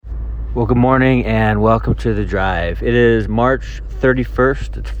Well, good morning and welcome to The Drive. It is March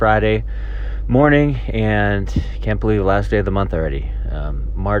 31st. It's Friday morning and can't believe the last day of the month already.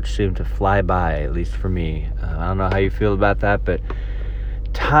 March seemed to fly by, at least for me. I don't know how you feel about that, but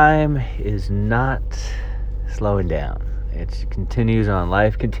time is not slowing down. It continues on.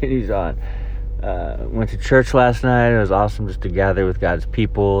 Life continues on. Went to church last night. It was awesome just to gather with God's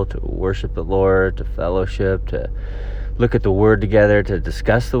people, to worship the Lord, to fellowship, to look at the Word together, to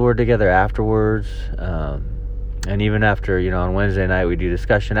discuss the Word together afterwards. And even after, on Wednesday night we do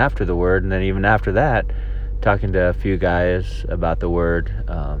discussion after the Word, and then even after that, talking to a few guys about the Word,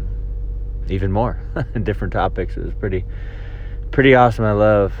 even more, different topics. It was pretty awesome. I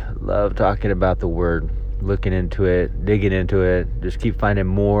love talking about the Word, looking into it, digging into it, just keep finding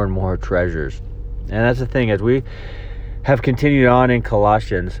more and more treasures. And that's the thing, as we have continued on in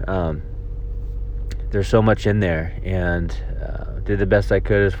Colossians, there's so much in there, and did the best I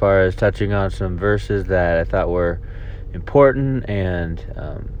could as far as touching on some verses that I thought were important and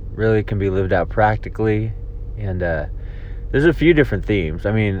really can be lived out practically. And there's a few different themes.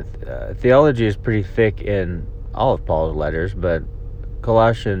 I mean, theology is pretty thick in all of Paul's letters, but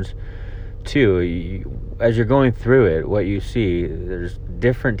Colossians 2, as you're going through it, what you see, there's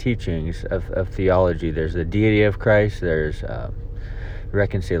different teachings of theology. There's the deity of Christ, there's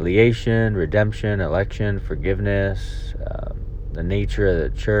reconciliation, redemption, election, forgiveness, the nature of the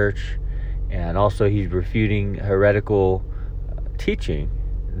church, and also he's refuting heretical teaching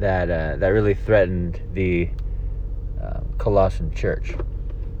that really threatened the Colossian church.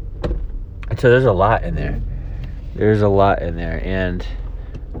 And so there's a lot in there. And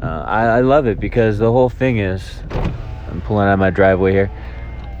I love it because the whole thing is, I'm pulling out of my driveway here.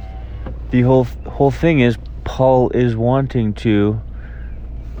 The whole thing is Paul is wanting to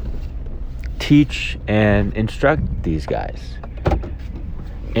teach and instruct these guys.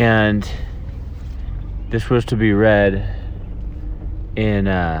 And this was to be read in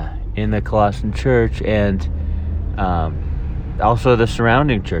the Colossian church and also the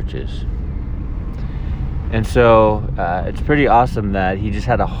surrounding churches. And so it's pretty awesome that he just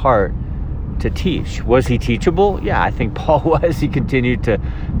had a heart to teach. Was he teachable? Yeah, I think Paul was. He continued to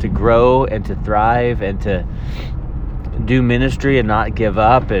grow and to thrive and to do ministry and not give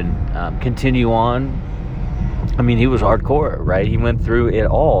up and continue on. I mean, he was hardcore, right? He went through it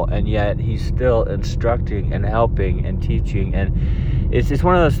all, and yet he's still instructing and helping and teaching. And it's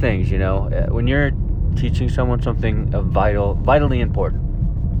one of those things, when you're teaching someone something of vitally important,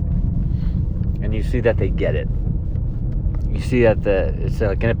 and you see that they get it. You see that it's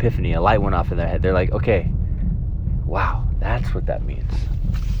like an epiphany, a light went off in their head. They're like, okay, wow, that's what that means.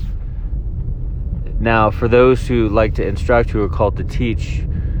 Now, for those who like to instruct, who are called to teach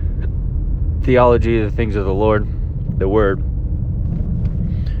theology, the things of the Lord, the Word,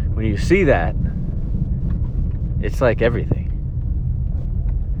 when you see that, it's like everything.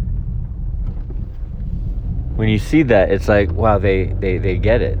 When you see that, it's like, wow, they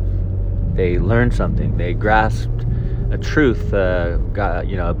get it. They learned something. They grasped a truth,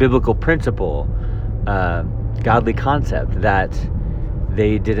 a biblical principle, godly concept that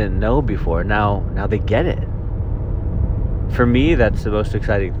they didn't know before. Now they get it. For me, that's the most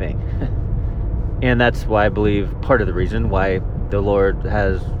exciting thing. And that's why I believe part of the reason why the Lord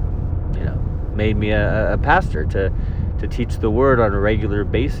has, made me a pastor to teach the Word on a regular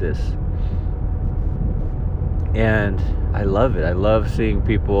basis. And I love it. I love seeing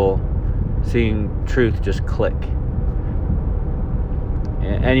truth just click.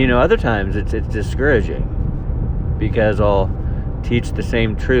 And other times it's discouraging because I'll teach the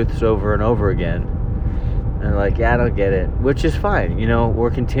same truths over and over again, and they're like, yeah, I don't get it, which is fine. We're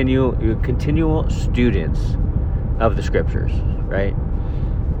continual students of the scriptures, right?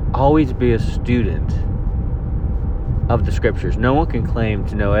 Always be a student of the scriptures. No one can claim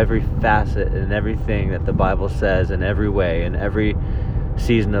to know every facet and everything that the Bible says in every way, in every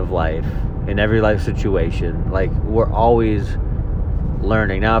season of life, in every life situation. Like, we're always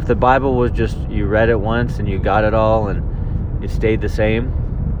learning. Now, if the Bible was just, you read it once and you got it all and it stayed the same,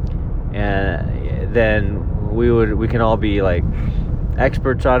 and then we can all be like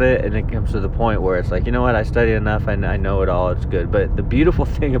experts on it, and it comes to the point where it's like, you know what, I studied enough, I know it all, it's good. But the beautiful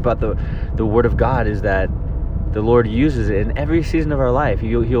thing about the Word of God is that the Lord uses it in every season of our life.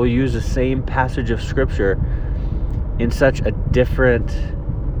 He'll use the same passage of Scripture in such a different,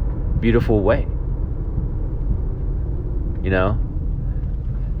 beautiful way.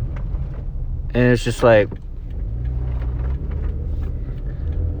 And it's just like,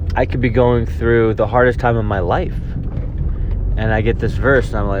 I could be going through the hardest time of my life, and I get this verse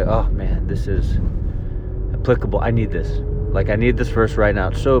and I'm like, oh man, this is applicable. I need this. Like, I need this verse right now.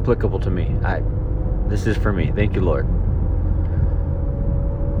 It's so applicable to me. This is for me. Thank you, Lord.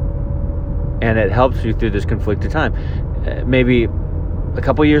 And it helps you through this conflicted time. Maybe a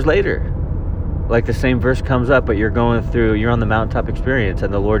couple years later, like the same verse comes up, but you're on the mountaintop experience,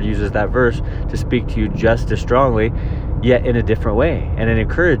 and the Lord uses that verse to speak to you just as strongly, yet in a different way. And it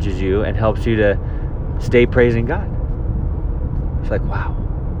encourages you and helps you to stay praising God. It's like, wow.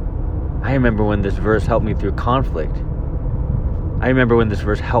 I remember when this verse helped me through conflict. I remember when this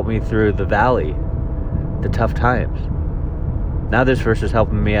verse helped me through the valley, the tough times. Now this verse is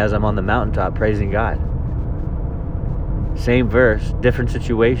helping me as I'm on the mountaintop praising God. Same verse, different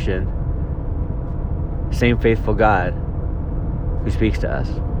situation, same faithful God who speaks to us.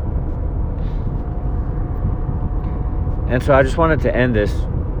 And so I just wanted to end this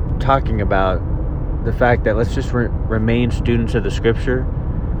talking about the fact that let's just remain students of the Scripture.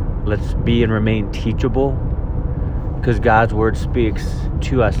 Let's be and remain teachable, because God's Word speaks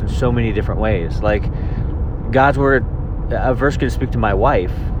to us in so many different ways. Like, God's Word, a verse can speak to my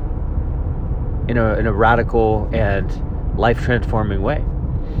wife in a radical and life-transforming way.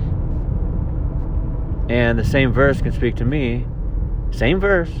 And the same verse can speak to me, same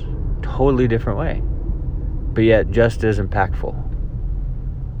verse, totally different way, but yet just as impactful.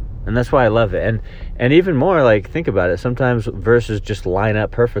 And that's why I love it. And even more, like, think about it. Sometimes verses just line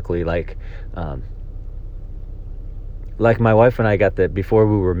up perfectly. Like my wife and I got that before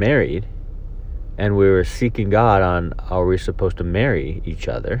we were married, and we were seeking God on, are we supposed to marry each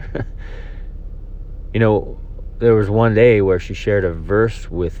other? There was one day where she shared a verse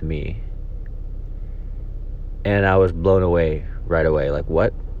with me, and I was blown away right away. Like,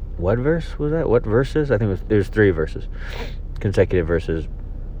 what verse was that? What verses? I think there's 3 verses, consecutive verses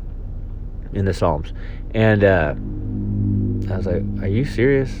in the Psalms. And I was like, are you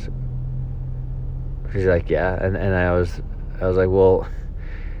serious? She's like, yeah. And I was like, well,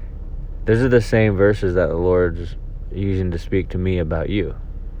 those are the same verses that the Lord's using to speak to me about you.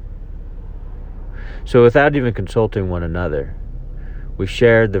 So without even consulting one another, we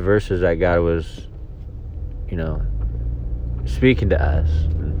shared the verses that God was, speaking to us,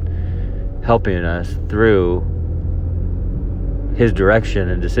 and helping us through His direction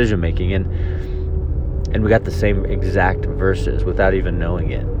and decision making, and we got the same exact verses without even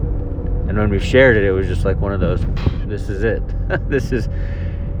knowing it. And when we shared it, it was just like one of those, this is it.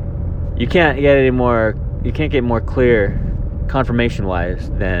 You can't get more clear confirmation wise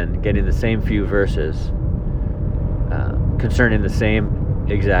than getting the same few verses concerning the same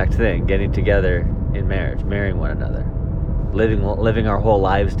exact thing, getting together in marriage, marrying one another, living our whole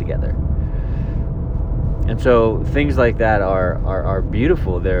lives together. And so things like that are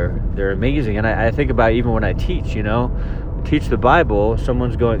beautiful. They're amazing. And I think about, even when I teach, teach the Bible,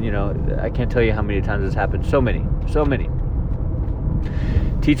 someone's going, I can't tell you how many times this happened. So many.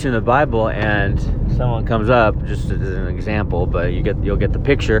 Teaching the Bible, and someone comes up, just as an example, but you'll get the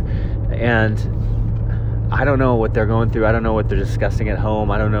picture, and I don't know what they're going through. I don't know what they're discussing at home.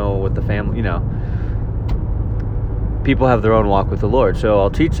 I don't know what the family, people have their own walk with the Lord. So I'll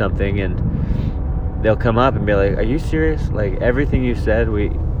teach something, and they'll come up and be like, are you serious? Like, everything you said,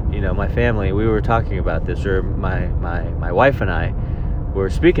 my family, we were talking about this, or my wife and I were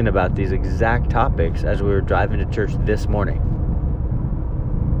speaking about these exact topics as we were driving to church this morning.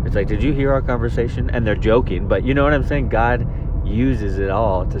 It's like, did you hear our conversation? And they're joking, but you know what I'm saying? God uses it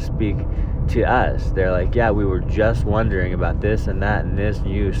all to speak to us. They're like, yeah, we were just wondering about this and that and this,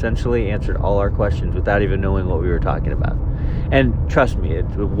 and you essentially answered all our questions without even knowing what we were talking about. And trust me, it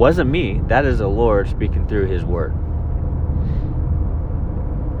wasn't me. That is the Lord speaking through His Word.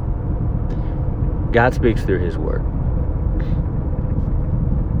 God speaks through His Word.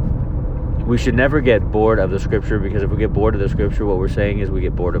 We should never get bored of the Scripture, because if we get bored of the Scripture, what we're saying is we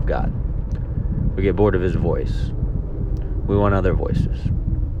get bored of God. We get bored of His voice. We want other voices.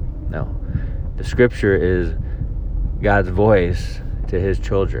 No. The Scripture is God's voice to His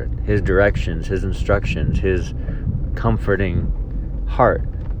children, His directions, His instructions, His comforting heart.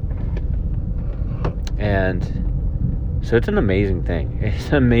 And so it's an amazing thing. It's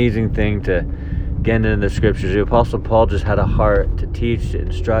an amazing thing to get into the Scriptures. The Apostle Paul just had a heart to teach, to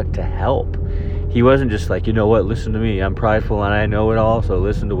instruct, to help. He wasn't just like, listen to me. I'm prideful and I know it all, so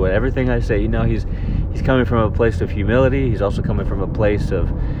listen to everything I say. He's coming from a place of humility. He's also coming from a place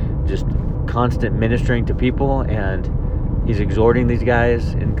of just constant ministering to people, and he's exhorting these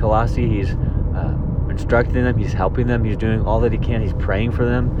guys in Colossae. He's instructing them. He's helping them. He's doing all that he can. He's praying for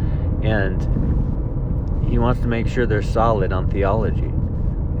them, and he wants to make sure they're solid on theology.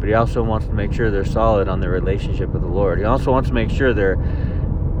 But he also wants to make sure they're solid on their relationship with the Lord. He also wants to make sure they're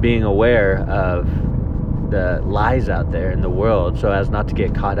being aware of the lies out there in the world so as not to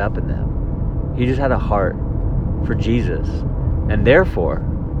get caught up in them. He just had a heart for Jesus, and therefore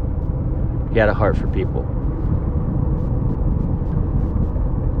he had a heart for people.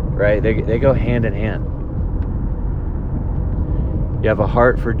 Right? They go hand in hand. You have a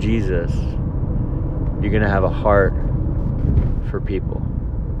heart for Jesus, you're going to have a heart for people.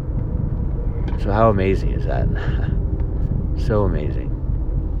 So how amazing is that? So amazing.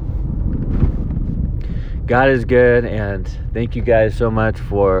 God is good, and thank you guys so much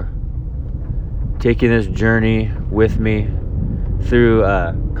for taking this journey with me through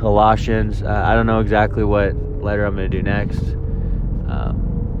Colossians. I don't know exactly what letter I'm going to do next.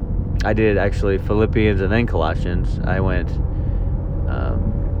 I did actually Philippians and then Colossians. I went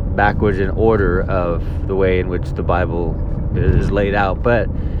backwards in order of the way in which the Bible is laid out. But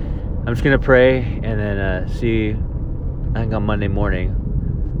I'm just going to pray and then see, I think on Monday morning,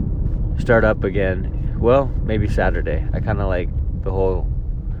 start up again. Well, maybe Saturday. I kind of like the whole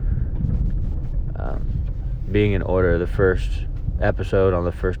being in order, the first episode on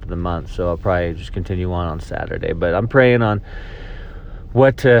the first of the month. So I'll probably just continue on Saturday. But I'm praying on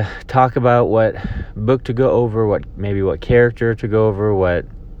what to talk about, what book to go over, what character to go over, what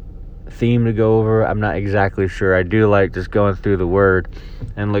theme to go over. I'm not exactly sure. I do like just going through the Word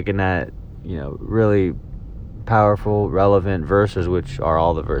and looking at, really powerful, relevant verses, which are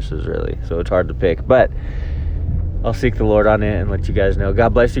all the verses really. So it's hard to pick, but I'll seek the Lord on it and let you guys know.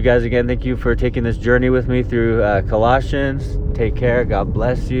 God bless you guys again. Thank you for taking this journey with me through Colossians. Take care. God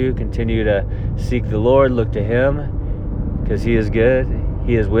bless you. Continue to seek the Lord. Look to Him because He is good.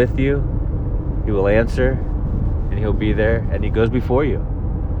 He is with you. He will answer and He'll be there, and He goes before you.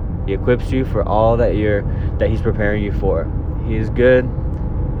 He equips you for all that He's preparing you for. He is good.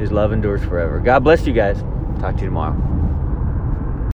 His love endures forever. God bless you guys. Talk to you tomorrow.